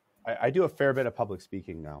I do a fair bit of public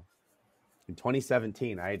speaking now. In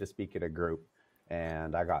 2017, I had to speak at a group,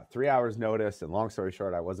 and I got 3 hours notice, and long story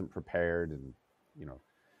short, I wasn't prepared, and, you know,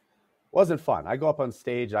 wasn't fun. I go up on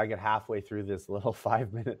stage, I get halfway through this little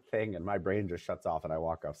 5-minute thing, and my brain just shuts off, and I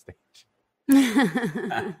walk off stage.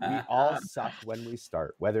 We all suck when we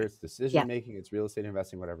start, whether it's decision making, it's real estate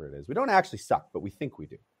investing, whatever it is. We don't actually suck, but we think we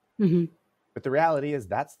do. But the reality is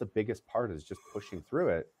that's the biggest part, is just pushing through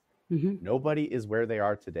it. Nobody is where they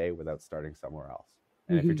are today without starting somewhere else.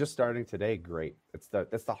 And if you're just starting today, great. That's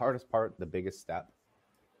the hardest part, the biggest step.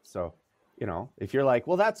 So, you know, if you're like,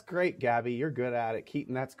 well, that's great, Gabby, you're good at it.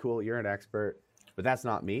 Keaton, that's cool. You're an expert, but that's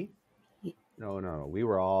not me. No. We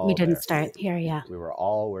were all We didn't there. start here. Yeah. We were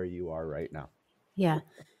all where you are right now. Yeah.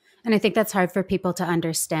 And I think that's hard for people to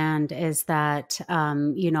understand is that,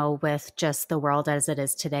 with just the world as it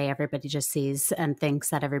is today, everybody just sees and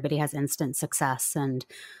thinks that everybody has instant success and,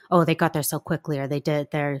 oh, they got there so quickly or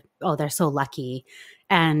they're so lucky.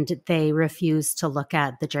 And they refuse to look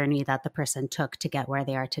at the journey that the person took to get where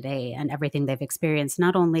they are today and everything they've experienced,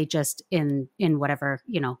 not only just in whatever,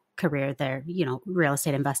 career, their, real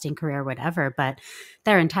estate investing career, whatever, but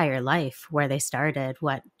their entire life, where they started,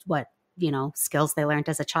 what skills they learned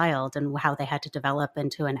as a child and how they had to develop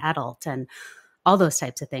into an adult and all those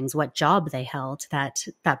types of things, what job they held that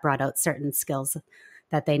brought out certain skills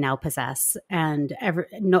that they now possess. And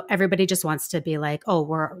everybody just wants to be like, oh,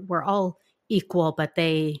 we're all equal, but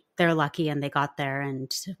they're lucky and they got there.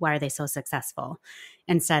 And why are they so successful?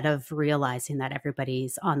 Instead of realizing that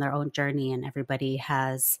everybody's on their own journey and everybody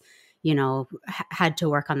has, had to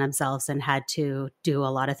work on themselves and had to do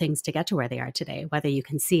a lot of things to get to where they are today, whether you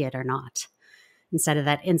can see it or not. Instead of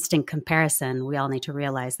that instant comparison, we all need to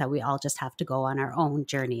realize that we all just have to go on our own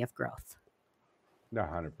journey of growth.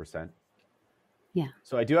 100%. Yeah.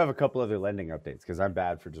 So I do have a couple other lending updates because I'm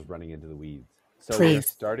bad for just running into the weeds. So Please. We're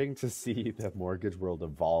starting to see the mortgage world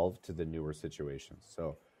evolve to the newer situations.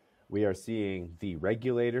 So we are seeing the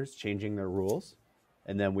regulators changing their rules,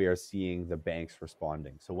 and then we are seeing the banks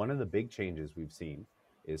responding. So one of the big changes we've seen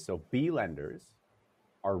is B lenders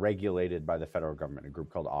are regulated by the federal government, a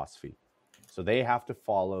group called OSFI. So they have to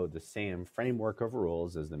follow the same framework of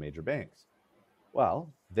rules as the major banks.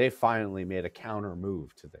 Well, they finally made a counter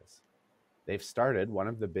move to this. They've started, one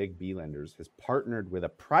of the big B lenders has partnered with a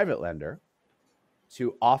private lender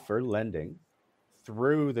to offer lending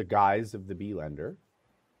through the guise of the B lender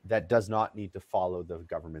that does not need to follow the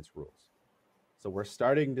government's rules. So we're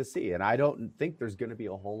starting to see, and I don't think there's going to be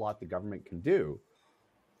a whole lot the government can do,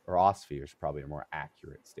 or OSFI is probably a more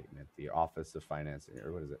accurate statement, the Office of Financing,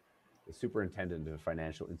 or what is it? The Superintendent of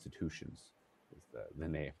Financial Institutions is the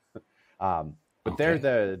name. But they're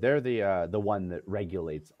the one that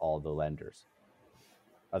regulates all the lenders,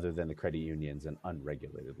 other than the credit unions and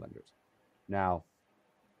unregulated lenders. Now,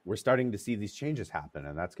 we're starting to see these changes happen,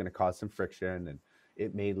 and that's going to cause some friction, and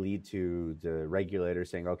it may lead to the regulator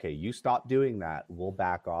saying, okay, you stop doing that, we'll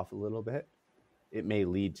back off a little bit. It may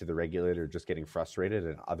lead to the regulator just getting frustrated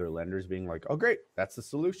and other lenders being like, oh, great, that's the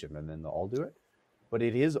solution, and then they'll all do it. But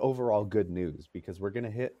it is overall good news because we're going to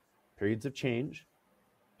hit periods of change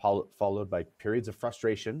followed by periods of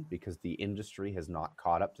frustration because the industry has not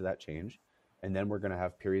caught up to that change. And then we're going to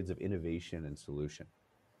have periods of innovation and solution.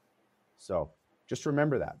 So just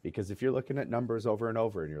remember that, because if you're looking at numbers over and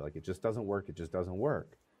over and you're like, it just doesn't work,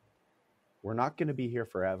 we're not going to be here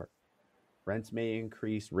forever. Rents may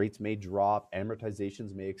increase, rates may drop,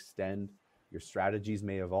 amortizations may extend, your strategies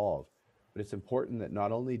may evolve. But it's important that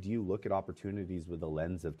not only do you look at opportunities with a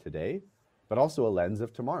lens of today, but also a lens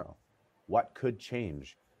of tomorrow. What could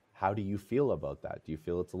change? How do you feel about that? Do you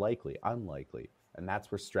feel it's likely, unlikely? And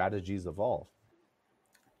that's where strategies evolve.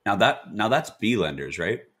 Now that's B lenders,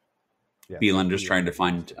 right? Yeah, B lenders trying to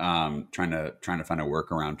find trying to find a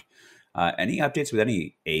workaround. Any updates with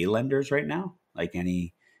any A lenders right now? Like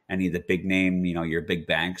any of the big name, your big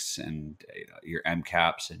banks and your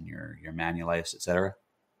MCAPs and your Manulifes, et cetera?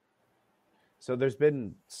 So there's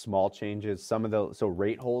been small changes. So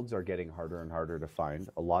rate holds are getting harder and harder to find.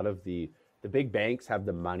 A lot of the big banks have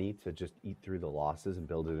the money to just eat through the losses and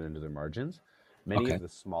build it into their margins. Many of the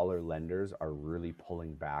smaller lenders are really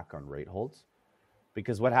pulling back on rate holds,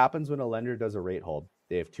 because what happens when a lender does a rate hold,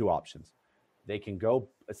 they have two options. They can go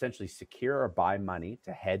essentially secure or buy money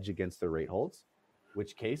to hedge against their rate holds,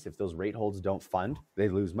 which case, if those rate holds don't fund, they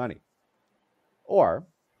lose money. Or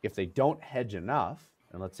if they don't hedge enough,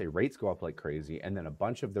 and let's say rates go up like crazy, and then a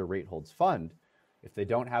bunch of their rate holds fund, if they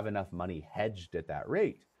don't have enough money hedged at that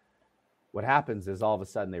rate, what happens is all of a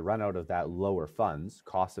sudden they run out of that lower funds,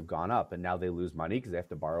 costs have gone up, and now they lose money because they have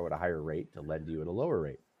to borrow at a higher rate to lend you at a lower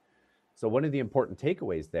rate. So one of the important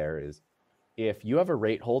takeaways there is, if you have a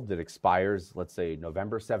rate hold that expires, let's say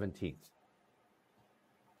November 17th,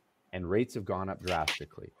 and rates have gone up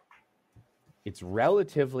drastically, it's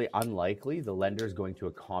relatively unlikely the lender is going to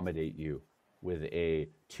accommodate you with a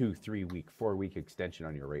 2, 3 week, 4 week extension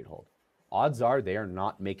on your rate hold. Odds are they are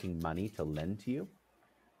not making money to lend to you.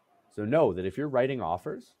 So know that if you're writing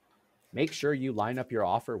offers, make sure you line up your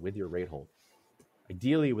offer with your rate hold,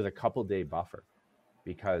 ideally with a couple day buffer,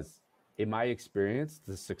 because in my experience,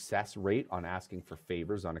 the success rate on asking for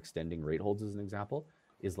favors on extending rate holds, as an example,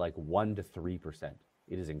 is like 1 to 3%.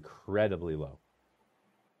 It is incredibly low.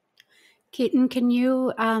 Keaton, can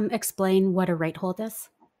you explain what a rate hold is?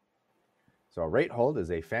 So a rate hold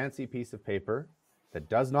is a fancy piece of paper that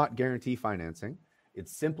does not guarantee financing. It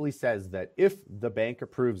simply says that if the bank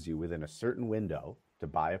approves you within a certain window to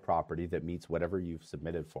buy a property that meets whatever you've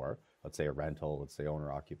submitted for, let's say a rental, let's say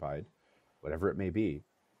owner occupied, whatever it may be,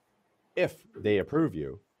 if they approve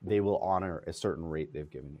you, they will honor a certain rate they've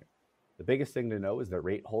given you. The biggest thing to know is that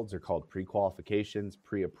rate holds are called pre-qualifications,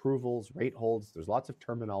 pre-approvals, rate holds. There's lots of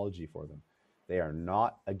terminology for them. They are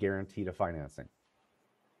not a guarantee to financing.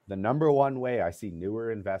 The number one way I see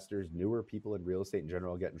newer investors, newer people in real estate in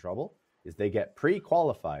general get in trouble is they get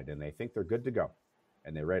pre-qualified and they think they're good to go.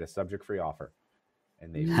 And they write a subject-free offer.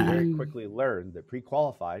 And they very quickly learn that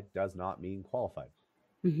pre-qualified does not mean qualified.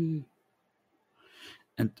 Mm-hmm.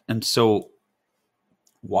 And so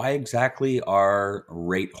why exactly are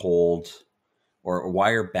rate hold, or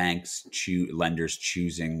why are lenders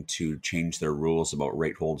choosing to change their rules about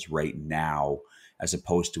rate holds right now as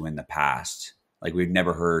opposed to in the past? Like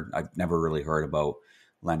I've never really heard about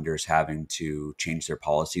lenders having to change their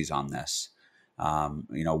policies on this.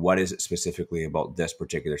 What is it specifically about this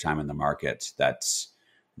particular time in the market that's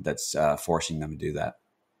forcing them to do that?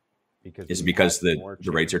 Is it because the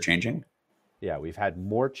rates are changing? Yeah, we've had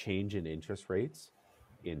more change in interest rates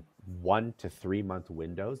in 1 to 3 month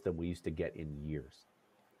windows than we used to get in years.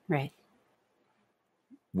 Right.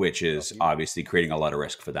 Which is obviously creating a lot of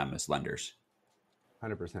risk for them as lenders.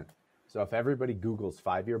 100%. So if everybody Googles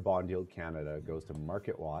 5-year bond yield Canada, goes to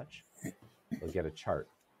Market Watch, they'll get a chart.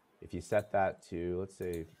 If you set that to, let's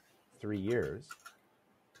say, 3 years,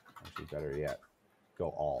 actually better yet, go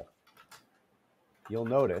all. You'll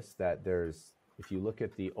notice that if you look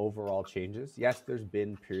at the overall changes, yes, there's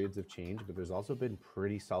been periods of change, but there's also been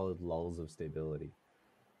pretty solid lulls of stability.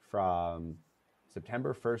 From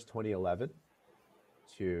September 1st, 2011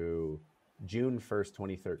 to June 1st,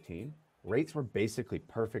 2013, rates were basically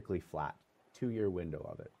perfectly flat, 2-year window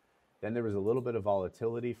of it. Then there was a little bit of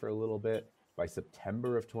volatility for a little bit. By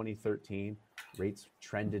September of 2013, rates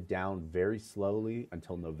trended down very slowly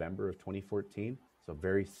until November of 2014, so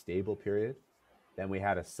very stable period. Then we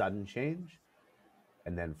had a sudden change.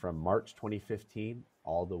 And then from March 2015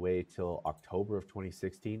 all the way till October of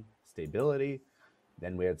 2016, stability.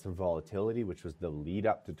 Then we had some volatility, which was the lead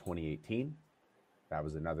up to 2018. That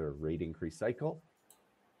was another rate increase cycle.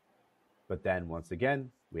 But then once again,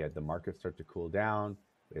 we had the market start to cool down.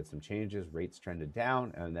 We had some changes, rates trended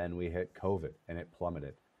down, and then we hit COVID and it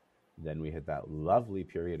plummeted. Then we hit that lovely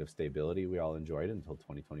period of stability we all enjoyed until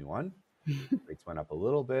 2021. Rates went up a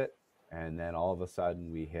little bit. And then all of a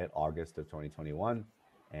sudden we hit August of 2021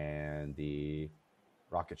 and the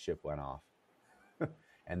rocket ship went off.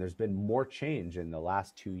 And there's been more change in the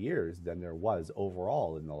last 2 years than there was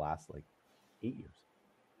overall in the last 8 years.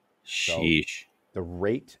 Sheesh. So the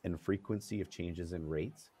rate and frequency of changes in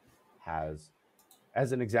rates has,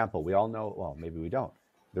 as an example, we all know, well, maybe we don't.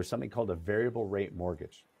 There's something called a variable rate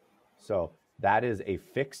mortgage. So that is a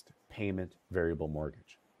fixed payment variable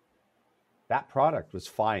mortgage. That product was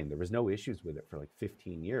fine. There was no issues with it for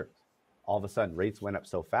 15 years. All of a sudden, rates went up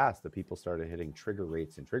so fast that people started hitting trigger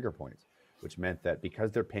rates and trigger points, which meant that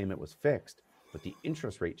because their payment was fixed, but the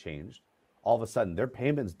interest rate changed, all of a sudden their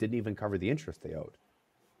payments didn't even cover the interest they owed.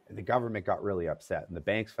 And the government got really upset and the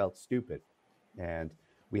banks felt stupid. And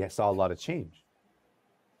we saw a lot of change.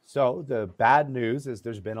 So the bad news is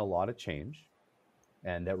there's been a lot of change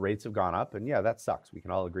and that rates have gone up. And yeah, that sucks. We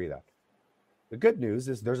can all agree that. The good news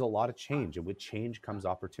is there's a lot of change, and with change comes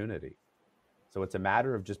opportunity. So it's a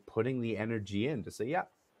matter of just putting the energy in to say, yeah,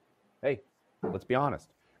 hey, let's be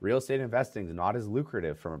honest. Real estate investing is not as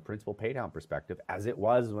lucrative from a principal pay down perspective as it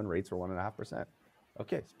was when rates were 1.5%.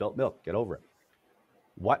 Okay, spilt milk, get over it.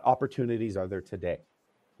 What opportunities are there today?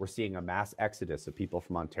 We're seeing a mass exodus of people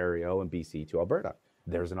from Ontario and BC to Alberta.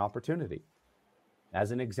 There's an opportunity.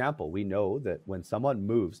 As an example, we know that when someone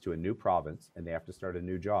moves to a new province and they have to start a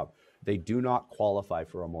new job, they do not qualify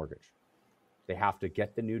for a mortgage. They have to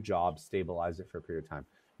get the new job, stabilize it for a period of time.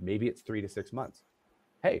 Maybe it's 3 to 6 months.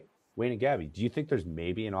 Hey, Wayne and Gabby, do you think there's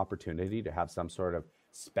maybe an opportunity to have some sort of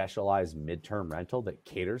specialized midterm rental that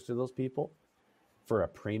caters to those people? For a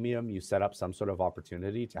premium, you set up some sort of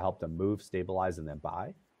opportunity to help them move, stabilize, and then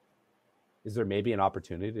buy? Is there maybe an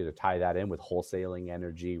opportunity to tie that in with wholesaling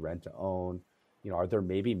energy, rent to own? Are there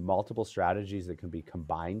maybe multiple strategies that can be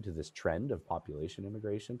combined to this trend of population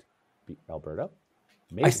immigration to Alberta?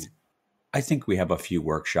 Maybe. I think we have a few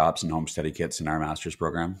workshops and home study kits in our master's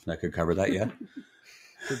program that could cover that yet.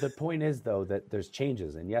 So the point is, though, that there's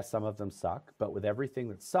changes. And yes, some of them suck. But with everything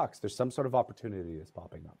that sucks, there's some sort of opportunity that's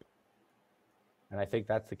popping up. And I think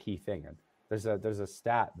that's the key thing. And there's a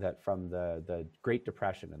stat that from the Great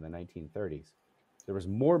Depression in the 1930s, There was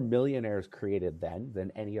more millionaires created then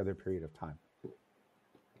than any other period of time.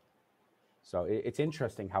 So it's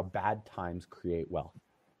interesting how bad times create wealth.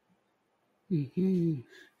 Mm-hmm.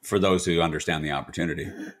 For those who understand the opportunity.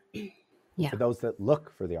 Yeah. For those that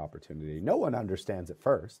look for the opportunity. No one understands it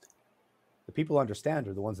first. The people who understand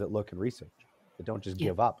are the ones that look and research. That don't just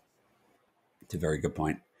give up. It's a very good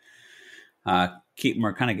point. Keaton,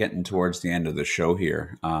 we're kind of getting towards the end of the show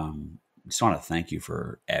here. Just want to thank you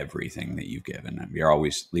for everything that you've given. And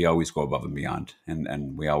we always go above and beyond,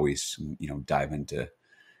 and we always, dive into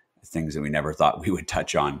things that we never thought we would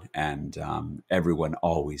touch on. And everyone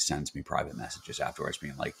always sends me private messages afterwards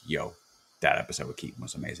being like, yo, that episode with Keaton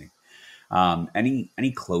was amazing.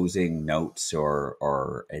 Any closing notes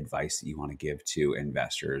or advice that you want to give to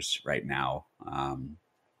investors right now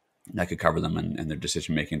that could cover them in their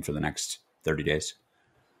decision making for the next 30 days?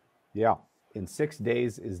 Yeah. In 6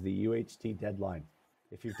 days is the UHT deadline.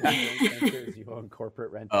 If you've done joint ventures, you own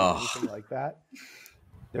corporate rent, anything like that,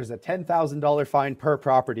 there's a $10,000 fine per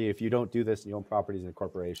property if you don't do this and you own properties in a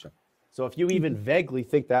corporation. So if you even vaguely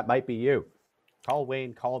think that might be you, call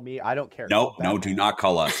Wayne, call me. I don't care. No, do not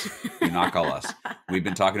call us. Do not call us. We've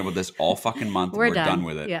been talking about this all fucking month. We're done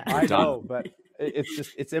with it. Yeah. I know, but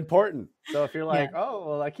it's important. So if you're like, oh,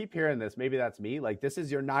 well, I keep hearing this, maybe that's me. Like, this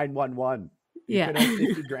is your 911. You could have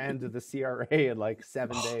 50 grand to the CRA in like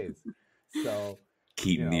 7 days. So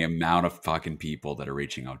Keaton, the amount of fucking people that are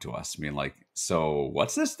reaching out to us, being like, so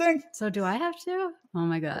what's this thing? So do I have to? Oh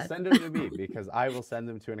my God. Send them to me because I will send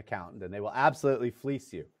them to an accountant and they will absolutely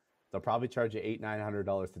fleece you. They'll probably charge you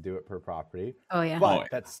 $800-900 to do it per property. Oh yeah. But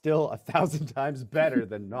that's still 1,000 times better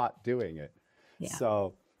than not doing it. Yeah.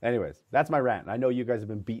 So anyways, that's my rant. I know you guys have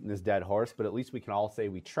been beating this dead horse, but at least we can all say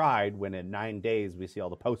we tried when in 9 days we see all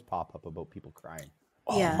the posts pop up about people crying.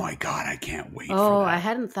 Oh my God, I can't wait for that. I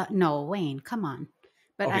hadn't thought. No, Wayne, come on.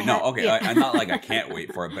 But I'm not like I can't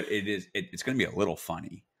wait for it, but it's going to be a little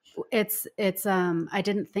funny. It's I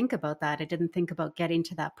didn't think about that. I didn't think about getting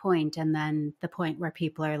to that point. And then the point where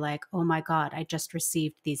people are like, oh my God, I just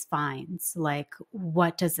received these fines. Like,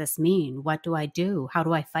 what does this mean? What do I do? How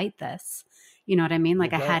do I fight this? You know what I mean?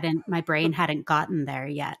 Like my brain hadn't gotten there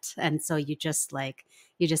yet. And so you just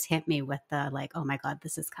hit me with the like, oh my God,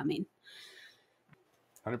 this is coming.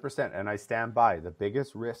 100%. And I stand by. The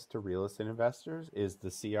biggest risk to real estate investors is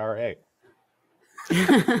the CRA.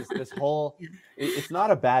 This whole, it's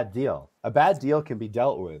not a bad deal. A bad deal can be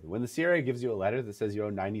dealt with. When the CRA gives you a letter that says you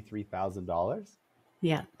owe $93,000,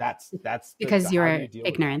 yeah, that's because you're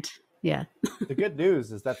ignorant. Yeah. The good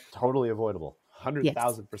news is that's totally avoidable.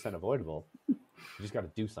 100,000% avoidable. You just got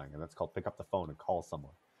to do something, and that's called pick up the phone and call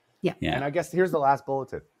someone. Yeah. And I guess here's the last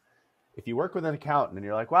bulletin. If you work with an accountant and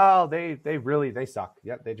you're like, well, they suck.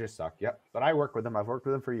 Yep, they just suck. Yep. But I work with them. I've worked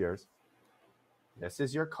with them for years. This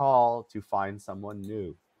is your call to find someone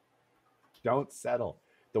new. Don't settle.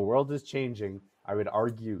 The world is changing. I would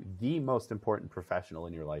argue the most important professional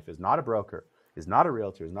in your life is not a broker, is not a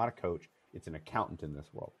realtor, is not a coach. It's an accountant in this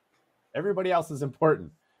world. Everybody else is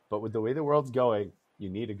important. But with the way the world's going, you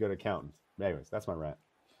need a good accountant. Anyways, that's my rant.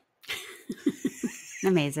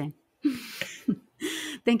 Amazing.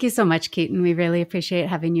 Thank you so much, Keaton. We really appreciate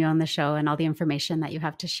having you on the show and all the information that you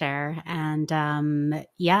have to share. And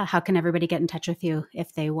how can everybody get in touch with you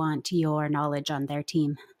if they want your knowledge on their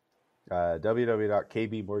team?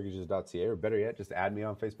 www.kbmortgages.ca, or better yet, just add me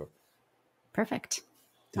on Facebook. Perfect.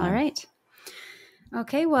 All right.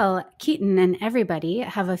 Okay, well, Keaton and everybody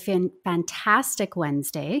have a fantastic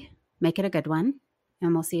Wednesday. Make it a good one,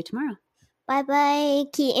 and we'll see you tomorrow. Bye-bye,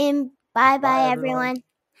 Keaton. Bye-bye, everyone.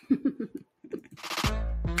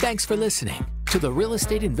 Thanks for listening to the Real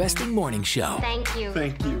Estate Investing Morning Show. Thank you.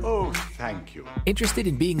 Thank you. Oh, thank you. Interested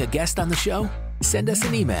in being a guest on the show? Send us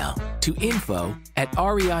an email to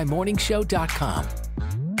info@reimorningshow.com.